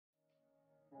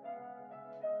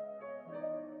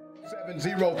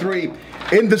703.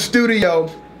 In the studio,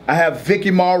 I have Vikki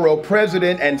Morrow,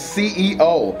 President and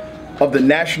CEO of the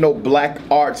National Black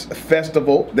Arts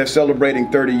Festival. They're celebrating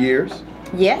 30 years.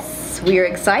 Yes, we are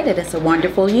excited. It's a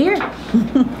wonderful year.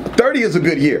 30 is a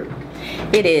good year.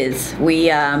 It is.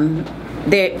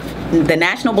 The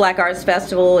National Black Arts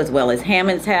Festival, as well as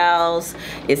Hammond's House,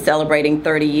 is celebrating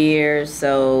 30 years.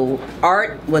 So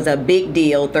art was a big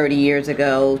deal 30 years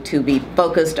ago to be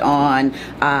focused on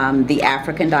the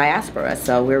African diaspora.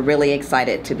 So we're really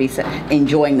excited to be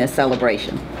enjoying this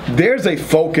celebration. There's a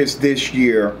focus this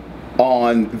year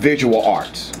on visual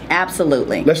arts.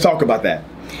 Absolutely. Let's talk about that.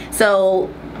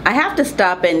 So I have to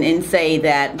stop and say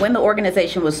that when the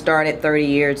organization was started 30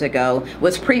 years ago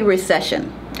was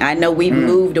pre-recession. I know we've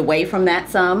moved away from that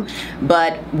some,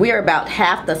 but we're about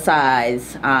half the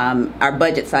size. Our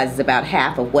budget size is about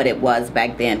half of what it was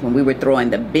back then when we were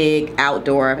throwing the big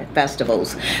outdoor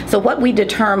festivals. So what we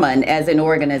determined as an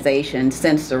organization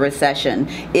since the recession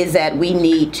is that we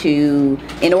need to,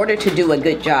 in order to do a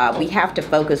good job, we have to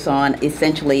focus on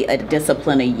essentially a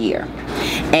discipline a year.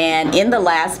 And in the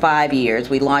last 5 years,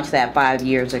 we launched that 5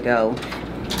 years ago,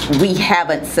 we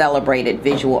haven't celebrated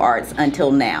visual arts until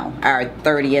now, our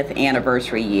 30th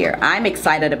anniversary year. I'm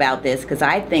excited about this because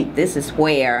I think this is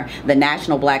where the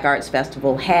National Black Arts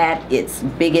Festival had its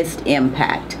biggest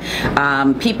impact.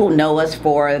 People know us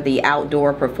for the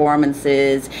outdoor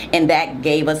performances, and that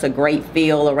gave us a great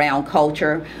feel around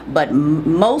culture. But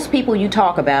most people you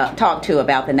talk to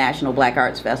about the National Black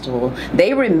Arts Festival,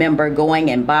 they remember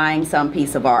going and buying some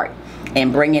piece of art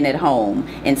and bringing it home.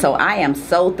 And so I am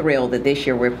so thrilled that this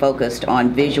year we're focused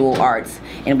on visual arts,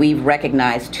 and we've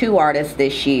recognized 2 artists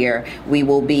this year. We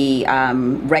will be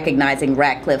recognizing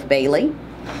Radcliffe Bailey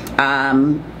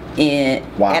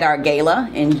at our gala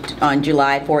on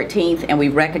July 14th, and we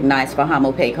recognized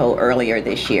Fahamo Peko earlier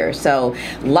this year. So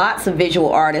lots of visual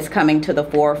artists coming to the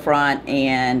forefront,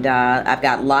 and I've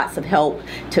got lots of help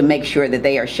to make sure that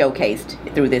they are showcased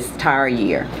through this entire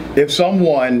year. If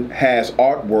someone has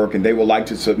artwork and they would like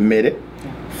to submit it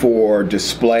for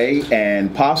display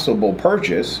and possible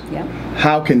purchase,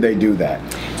 how can they do that?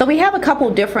 So we have a couple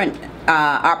different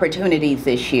opportunities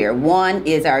this year. One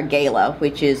is our gala,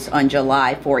 which is on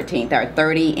July 14th, our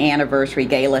 30th anniversary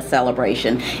gala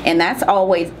celebration, and that's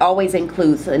always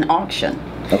includes an auction.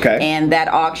 Okay. And that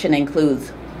auction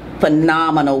includes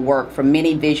phenomenal work from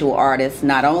many visual artists,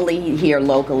 not only here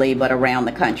locally but around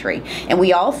the country. And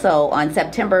we also, on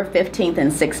September 15th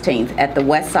and 16th at the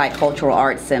Westside Cultural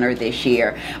Arts Center this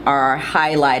year, are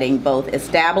highlighting both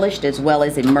established as well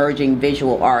as emerging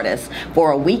visual artists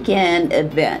for a weekend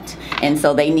event. And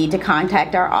so they need to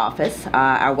contact our office.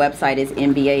 Our website is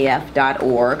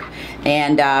nbaf.org,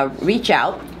 and reach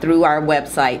out through our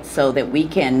website so that we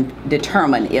can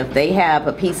determine if they have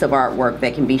a piece of artwork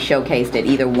that can be showcased at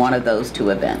either one of those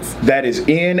 2 events. That is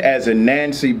N as in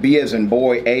Nancy, B as in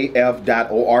boy,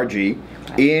 AF.org.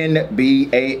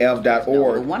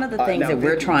 nbaf.org. One of the things that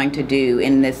we're trying to do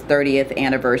in this 30th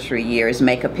anniversary year is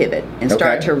make a pivot and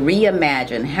start to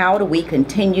reimagine how do we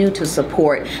continue to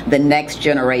support the next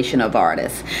generation of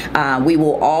artists. We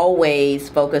will always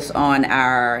focus on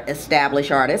our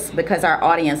established artists because our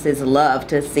audiences love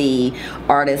to see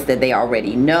artists that they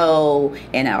already know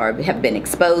and have been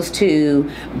exposed to,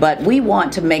 but we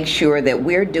want to make sure that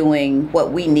we're doing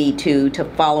what we need to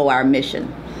follow our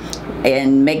mission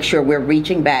and make sure we're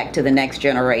reaching back to the next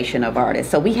generation of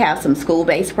artists. So we have some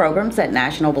school-based programs at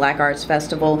National Black Arts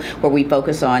Festival where we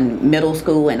focus on middle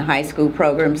school and high school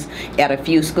programs at a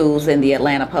few schools in the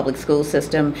Atlanta public school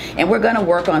system. And we're going to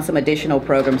work on some additional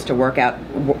programs to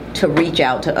reach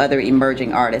out to other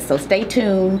emerging artists. So stay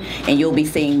tuned, and you'll be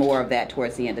seeing more of that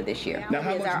towards the end of this year. Now,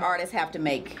 our artists have to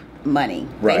make money.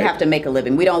 Right. They have to make a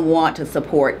living. We don't want to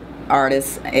support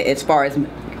artists as far as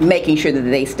making sure that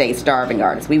they stay starving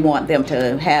artists. We want them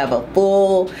to have a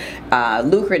full,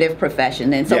 lucrative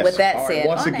profession. And so with that said,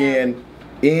 once again,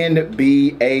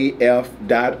 nbaf.org.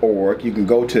 You can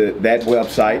go to that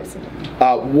website.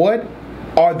 What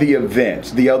are the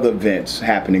other events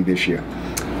happening this year?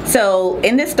 So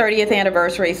in this 30th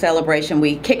anniversary celebration,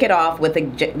 we kick it off with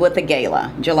a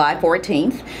gala, July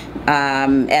 14th,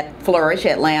 at Flourish,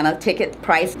 Atlanta. Ticket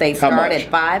price, they start at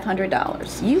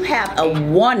 $500. You have a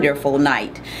wonderful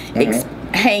night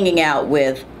hanging out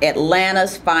with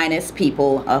Atlanta's finest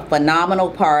people, a phenomenal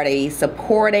party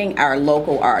supporting our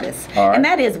local artists. And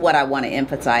that is what I want to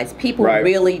emphasize. People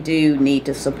really do need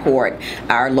to support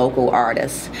our local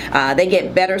artists. They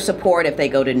get better support if they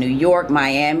go to New York,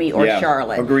 Miami, or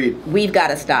Charlotte. Agreed. We've got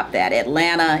to stop that.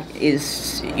 Atlanta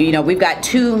is, you know, we've got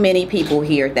too many people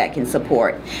here that can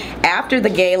support. After the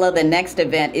gala, the next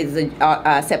event is the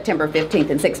September 15th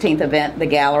and 16th event, the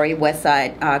Gallery,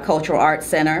 Westside Cultural Arts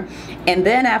Center. And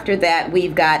then after that,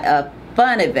 we've got a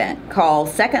fun event called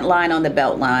Second Line on the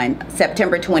Beltline,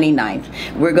 September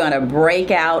 29th. We're going to break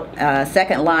out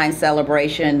Second Line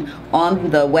celebration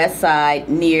on the west side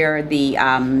near the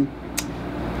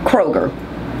Kroger.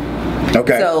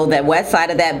 Okay. So the west side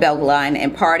of that belt line,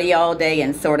 and party all day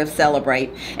and sort of celebrate.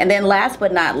 And then last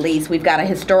but not least, we've got a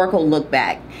historical look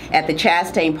back at the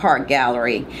Chastain Park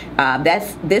Gallery.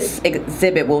 This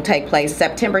exhibit will take place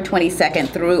September 22nd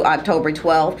through October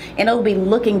 12th, and it'll be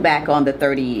looking back on the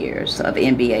 30 years of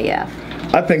NBAF.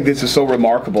 I think this is so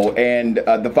remarkable, and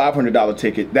the $500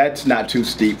 ticket, that's not too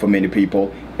steep for many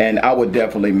people, and I would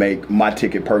definitely make my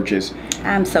ticket purchase.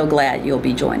 I'm so glad you'll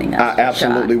be joining us. I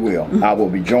absolutely will. I will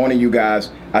be joining you guys.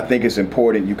 I think it's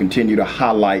important you continue to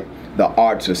highlight the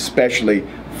arts, especially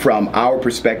from our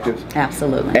perspective.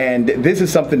 Absolutely. And this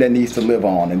is something that needs to live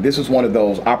on, and this is one of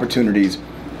those opportunities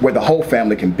where the whole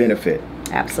family can benefit.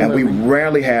 Absolutely. And we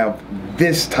rarely have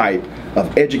this type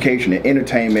of education and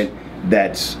entertainment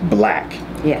that's black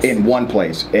in one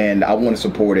place, and I want to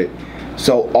support it.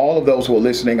 So all of those who are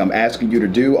listening, I'm asking you to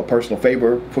do a personal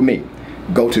favor for me.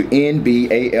 Go to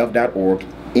nbaf.org,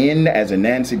 N as in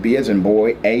Nancy, B as in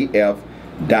boy,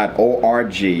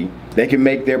 AF.org. They can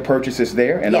make their purchases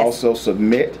there and also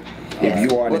submit if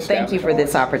you are an Well, thank you for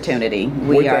this opportunity.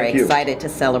 We are excited to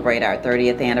celebrate our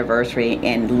 30th anniversary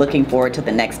and looking forward to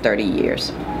the next 30 years.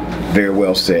 Very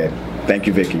well said. Thank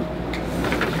you, Vikki.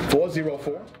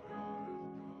 404